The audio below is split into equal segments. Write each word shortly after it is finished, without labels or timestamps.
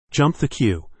Jump the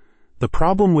queue. The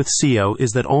problem with SEO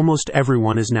is that almost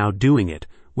everyone is now doing it,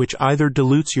 which either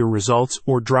dilutes your results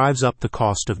or drives up the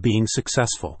cost of being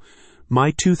successful.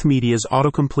 MyTooth Media's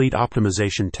autocomplete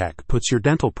optimization tech puts your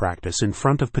dental practice in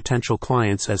front of potential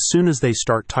clients as soon as they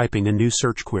start typing a new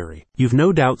search query. You've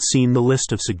no doubt seen the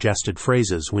list of suggested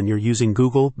phrases when you're using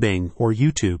Google, Bing, or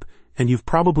YouTube, and you've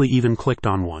probably even clicked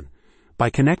on one. By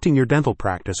connecting your dental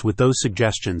practice with those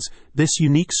suggestions, this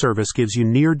unique service gives you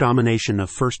near domination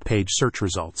of first-page search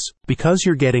results. Because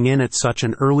you're getting in at such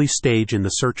an early stage in the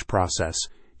search process,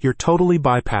 you're totally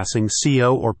bypassing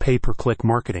SEO or pay-per-click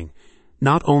marketing.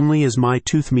 Not only is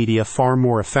MyTooth Media far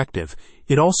more effective,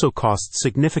 it also costs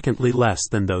significantly less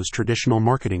than those traditional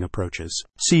marketing approaches.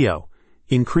 SEO: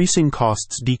 increasing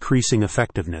costs, decreasing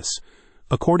effectiveness.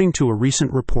 According to a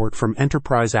recent report from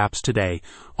Enterprise Apps Today,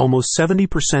 almost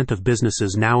 70% of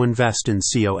businesses now invest in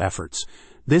SEO efforts.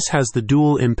 This has the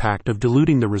dual impact of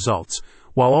diluting the results,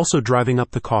 while also driving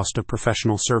up the cost of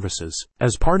professional services.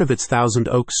 As part of its Thousand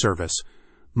Oaks service,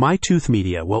 MyTooth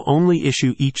Media will only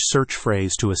issue each search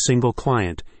phrase to a single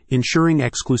client, ensuring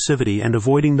exclusivity and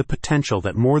avoiding the potential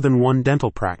that more than one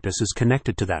dental practice is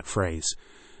connected to that phrase.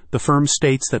 The firm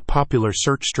states that popular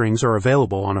search strings are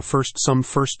available on a first-come,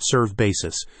 first-served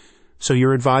basis, so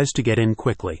you're advised to get in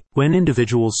quickly. When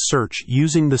individuals search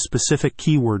using the specific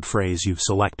keyword phrase you've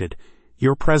selected,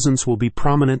 your presence will be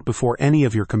prominent before any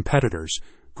of your competitors,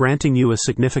 granting you a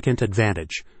significant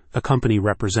advantage, a company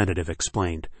representative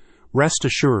explained. Rest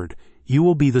assured, you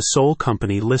will be the sole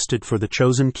company listed for the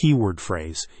chosen keyword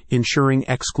phrase, ensuring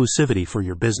exclusivity for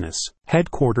your business.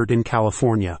 Headquartered in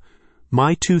California,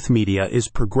 MyTooth Media is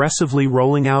progressively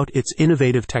rolling out its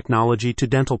innovative technology to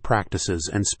dental practices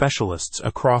and specialists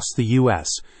across the U.S.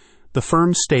 The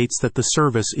firm states that the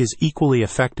service is equally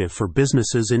effective for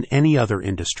businesses in any other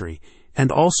industry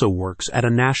and also works at a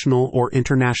national or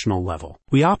international level.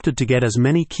 We opted to get as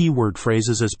many keyword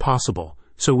phrases as possible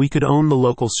so we could own the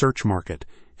local search market,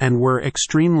 and we're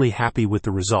extremely happy with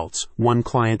the results, one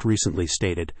client recently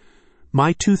stated.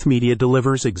 MyTooth Media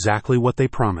delivers exactly what they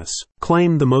promise.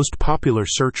 Claim the most popular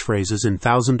search phrases in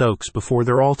Thousand Oaks before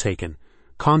they're all taken.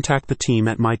 Contact the team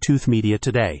at MyTooth Media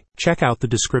today. Check out the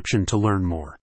description to learn more.